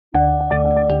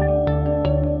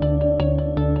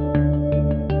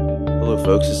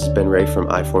folks, this is Ben Ray from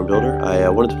iFormBuilder. I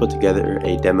wanted to put together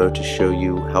a demo to show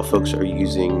you how folks are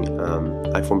using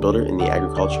iFormBuilder in the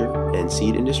agriculture and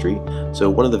seed industry.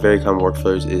 So one of the very common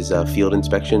workflows is field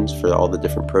inspections for all the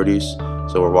different produce.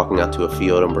 So we're walking out to a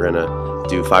field and we're going to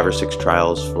do 5 or 6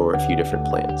 trials for a few different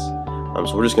plants.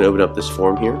 So we're just going to open up this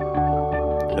form here,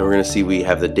 and we're going to see we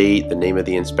have the date, the name of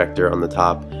the inspector on the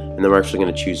top, and then we're actually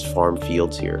going to choose farm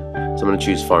fields here. So I'm going to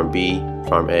choose farm B,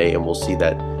 farm A, and we'll see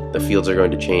that the fields are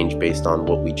going to change based on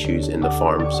what we choose in the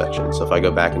farm section. So if I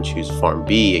go back and choose farm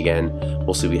B again,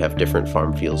 we'll see we have different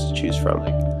farm fields to choose from.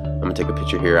 I'm going to take a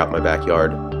picture here out my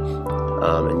backyard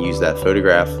and use that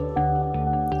photograph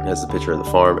as the picture of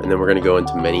the farm, and then we're going to go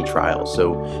into many trials.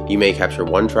 So you may capture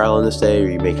 1 trial in this day, or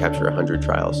you may capture 100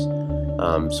 trials.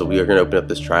 So we are going to open up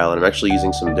this trial, and I'm actually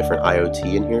using some different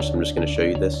IoT in here, so I'm just going to show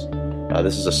you this.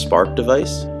 This is a Spark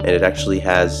device, and it actually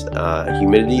has a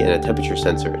humidity and a temperature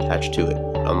sensor attached to it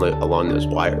along those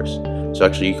wires. So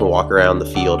actually you can walk around the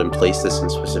field and place this in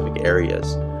specific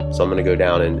areas. So I'm going to go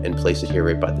down and place it here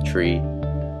right by the tree.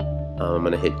 I'm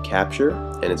going to hit capture,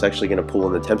 and it's actually going to pull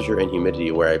in the temperature and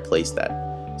humidity where I place that.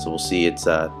 So we'll see it's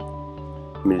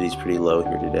humidity is pretty low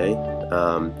here today.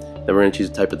 Then we're going to choose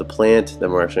the type of the plant.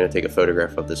 Then we're actually going to take a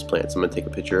photograph of this plant. So I'm going to take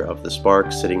a picture of the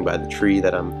Spark sitting by the tree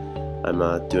that I'm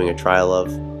doing a trial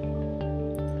of,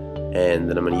 and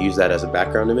then I'm going to use that as a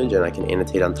background image, and I can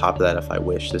annotate on top of that if I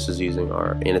wish. This is using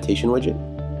our annotation widget.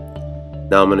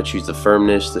 Now I'm going to choose the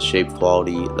firmness, the shape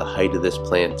quality, the height of this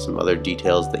plant, some other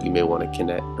details that you may want to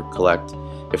connect or collect.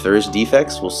 If there is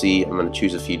defects, we'll see. I'm going to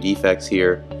choose a few defects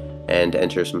here and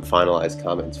enter some finalized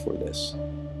comments for this.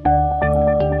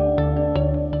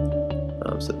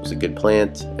 So it was a good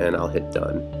plant, and I'll hit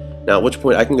done. Now at which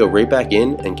point I can go right back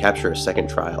in and capture a second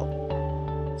trial.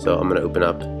 So I'm going to open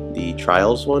up the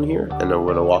trials one here, and I'm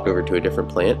going to walk over to a different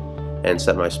plant and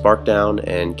set my Spark down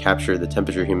and capture the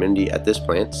temperature humidity at this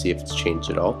plant, see if it's changed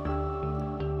at all.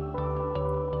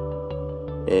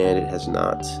 And it has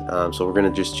not. So we're going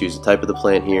to just choose the type of the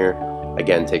plant here.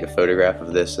 Again, take a photograph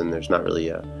of this, and there's not really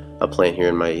a plant here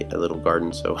in my little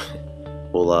garden, so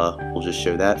we'll just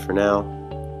show that for now.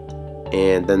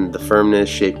 And then the firmness,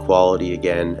 shape quality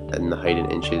again, and the height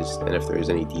in inches, and if there is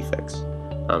any defects.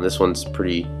 This one's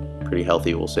pretty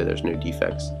healthy. We'll say there's no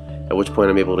defects. At which point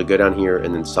I'm able to go down here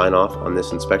and then sign off on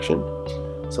this inspection.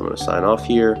 So I'm going to sign off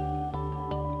here,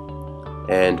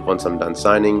 and once I'm done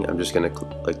signing, I'm just going to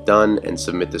click done and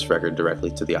submit this record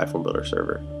directly to the iFormBuilder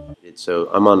server. So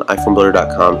I'm on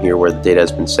iFormBuilder.com here where the data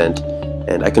has been sent,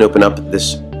 and I can open up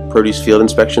this produce field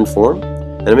inspection form,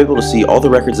 and I'm able to see all the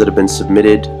records that have been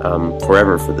submitted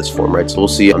forever for this form, right? So we'll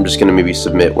see, I'm just going to maybe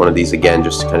submit one of these again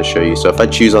just to kind of show you. So if I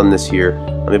choose on this here,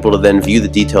 I'm able to then view the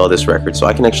detail of this record, so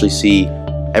I can actually see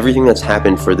everything that's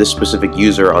happened for this specific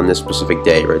user on this specific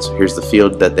day, right? So here's the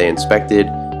field that they inspected,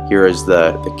 here is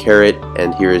the carrot,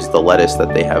 and here is the lettuce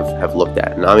that they have looked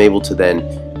at. And I'm able to then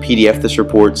PDF this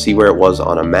report, see where it was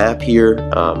on a map here.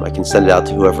 I can send it out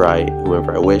to whoever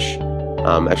I wish.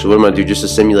 Actually, what I'm going to do just to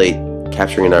simulate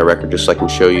capturing our record, just so I can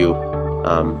show you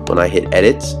when I hit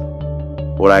edit,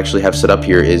 what I actually have set up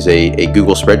here is a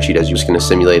Google spreadsheet, as you're just going to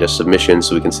simulate a submission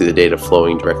so we can see the data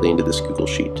flowing directly into this Google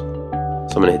sheet.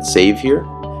 So I'm going to hit save here,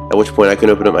 at which point I can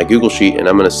open up my Google sheet, and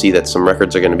I'm going to see that some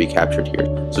records are going to be captured here.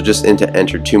 So just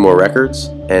enter 2 more records,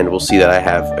 and we'll see that I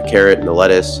have a carrot and a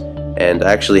lettuce, and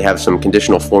I actually have some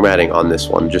conditional formatting on this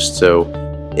one, just so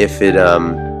if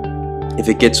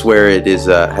it gets where it is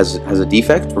has a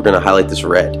defect, we're going to highlight this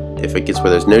red. If it gets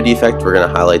where there's no defect, we're going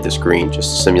to highlight this green,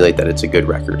 just to simulate that it's a good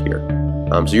record here.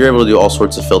 So you're able to do all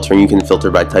sorts of filtering. You can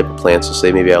filter by type of plant. So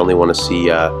say maybe I only want to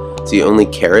see only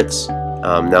carrots.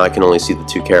 Now I can only see the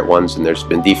 2 carrot ones, and there's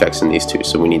been defects in these 2,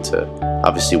 so we need to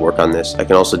obviously work on this. I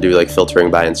can also do like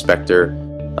filtering by inspector,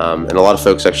 and a lot of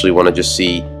folks actually want to just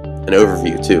see an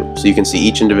overview too. So you can see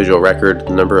each individual record,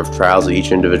 the number of trials that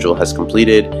each individual has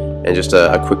completed, and just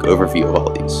a quick overview of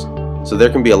all of these. So there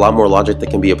can be a lot more logic that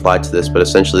can be applied to this, but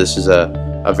essentially this is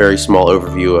a very small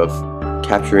overview of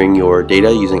capturing your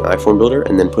data using iFormBuilder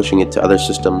and then pushing it to other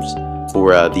systems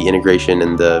for the integration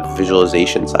and the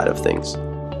visualization side of things,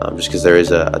 just because there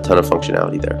is a ton of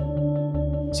functionality there.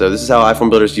 So this is how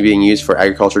iFormBuilder is being used for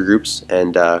agriculture groups,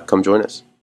 and come join us.